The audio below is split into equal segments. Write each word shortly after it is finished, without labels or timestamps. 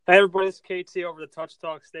Hey, everybody, it's KT over the Touch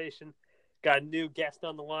Talk station. Got a new guest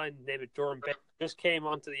on the line named Jordan Baker. Just came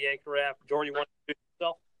onto the Anchor app. Jordan, you want to introduce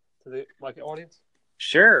yourself to the audience?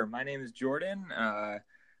 Sure. My name is Jordan.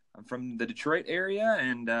 I'm from the Detroit area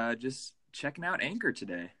and just checking out Anchor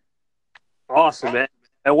today. Awesome, man.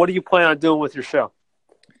 And what do you plan on doing with your show?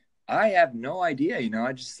 I have no idea.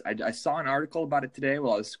 I saw an article about it today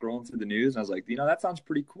while I was scrolling through the news, and I was like, that sounds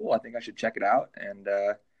pretty cool. I think I should check it out. And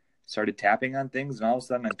started tapping on things, and all of a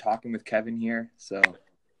sudden I'm talking with Kevin here. So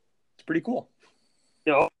it's pretty cool.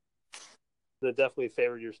 I definitely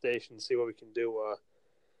favor your station, see what we can do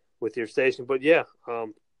with your station. But yeah,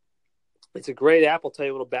 it's a great app. I'll tell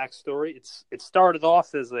you a little backstory. It started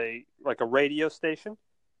off as a radio station,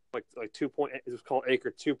 like 2.0. It was called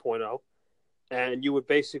Anchor 2.0, and you would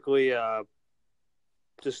basically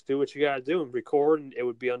just do what you got to do and record, and it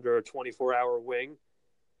would be under a 24-hour wing,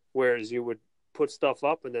 whereas you would put stuff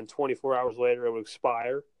up, and then 24 hours later it would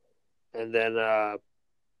expire, and then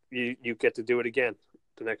you get to do it again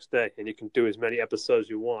the next day, and you can do as many episodes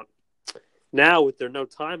you want. Now, with their no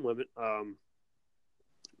time limit,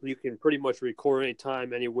 you can pretty much record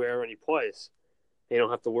anytime, anywhere, any place. You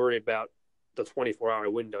don't have to worry about the 24-hour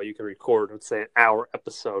window. You can record, let's say, an hour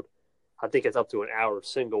episode. I think it's up to an hour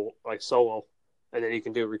single, like solo, and then you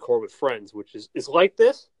can do record with friends, which is like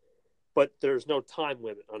this, but there's no time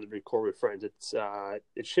limit on the record with friends.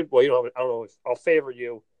 It should. Well, I don't know. I'll favor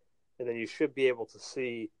you, and then you should be able to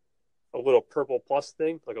see a little purple plus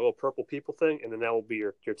thing, like a little purple people thing, and then that will be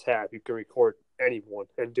your tab. You can record anyone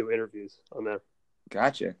and do interviews on there.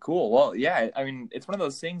 Gotcha. Cool. Well, yeah, I mean, it's one of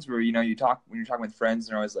those things where, you talk when you're talking with friends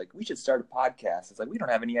and they're always like, we should start a podcast. It's like, we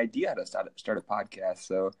don't have any idea how to start a podcast.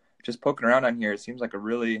 So just poking around on here, it seems like a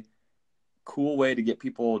really cool way to get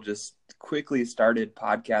people just quickly started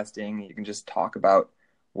podcasting. You can just talk about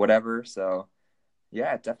whatever. So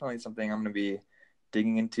yeah, definitely something I'm going to be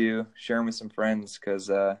digging into, sharing with some friends, because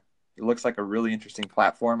it looks like a really interesting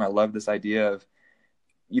platform. I love this idea of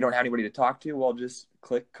you don't have anybody to talk to. Well, just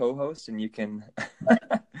click co-host and you can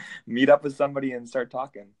meet up with somebody and start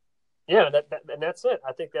talking. Yeah, and that's it.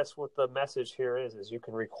 I think that's what the message here is you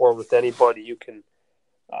can record with anybody. You can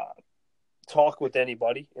talk with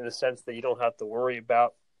anybody in the sense that you don't have to worry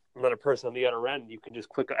about another person on the other end. You can just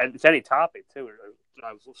click, and it's any topic too.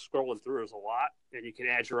 I was scrolling through, there's a lot, and you can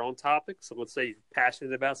add your own topic. So let's say you're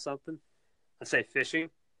passionate about something. Let's say fishing.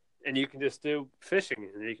 And you can just do fishing,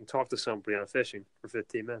 and you can talk to somebody on fishing for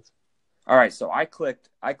 15 minutes. All right, so I clicked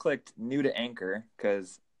new to Anchor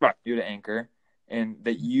because right. New to Anchor, and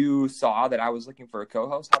that you saw that I was looking for a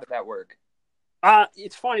co-host. How did that work?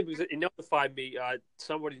 It's funny because it notified me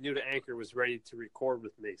somebody new to Anchor was ready to record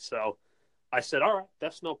with me. So I said, all right,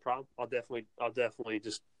 that's no problem. I'll definitely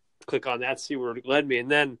just click on that, see where it led me.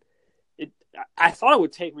 And then I thought it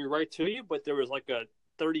would take me right to you, but there was like a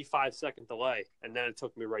 35-second delay, and then it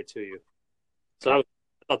took me right to you. So I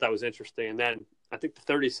thought that was interesting. And then I think the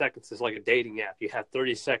 30 seconds is like a dating app. You have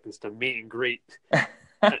 30 seconds to meet and greet,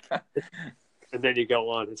 and then you go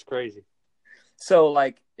on. It's crazy. So,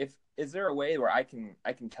 is there a way where I can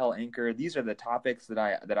tell Anchor these are the topics that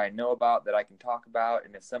I know about, that I can talk about,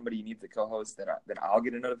 and if somebody needs a co-host, then I'll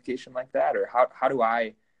get a notification like that? Or how do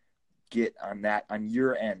I get on that on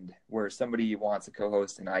your end where somebody wants a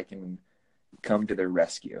co-host and I can come to their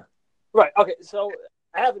rescue? Right. Okay. So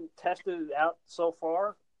I haven't tested it out so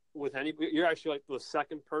far with anybody. You're actually like the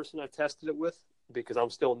second person I tested it with because I'm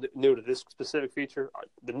still new to this specific feature.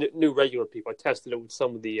 The new regular people, I tested it with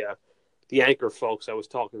some of the Anchor folks. I was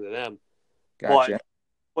talking to them. Gotcha.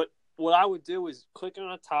 But what I would do is click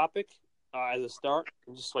on a topic as a start,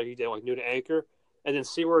 and just like you did, like new to Anchor, and then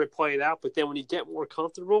see where it played out. But then when you get more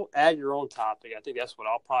comfortable, add your own topic. I think that's what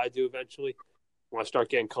I'll probably do eventually. When I start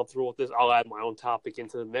getting comfortable with this, I'll add my own topic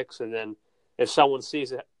into the mix. And then if someone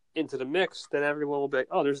sees it into the mix, then everyone will be like,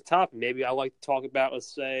 oh, there's a topic. Maybe I like to talk about,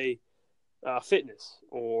 let's say, fitness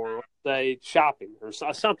or let's say shopping or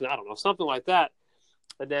something. I don't know, something like that.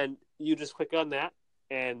 And then you just click on that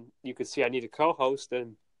and you can see I need a co-host.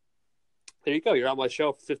 And there you go. You're on my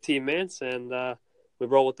show for 15 minutes and we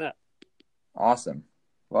roll with that. Awesome.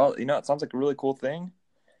 Well, it sounds like a really cool thing.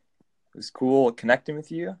 It was cool connecting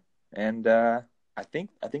with you. And I think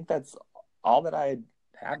that's all that I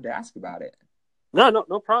have to ask about it.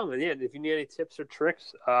 No problem. And yeah, if you need any tips or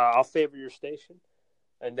tricks, I'll favor your station.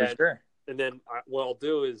 And then, for sure. And then what I'll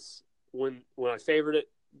do is when I favored it,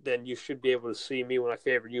 then you should be able to see me when I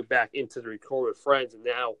favor you back into the record with friends. And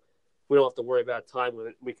now we don't have to worry about time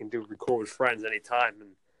limit. We can do record with friends anytime,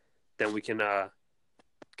 and then we can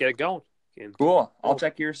get it going. Cool. I'll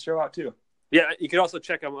check your show out too. Yeah, you can also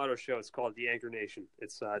check out my other show. It's called The Anchor Nation.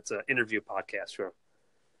 It's an interview podcast show.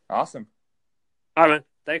 Awesome. All right, man.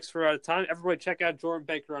 thanks for the time. Everybody check out Jordan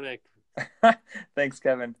Baker on Anchor. Thanks,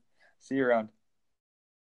 Kevin. See you around.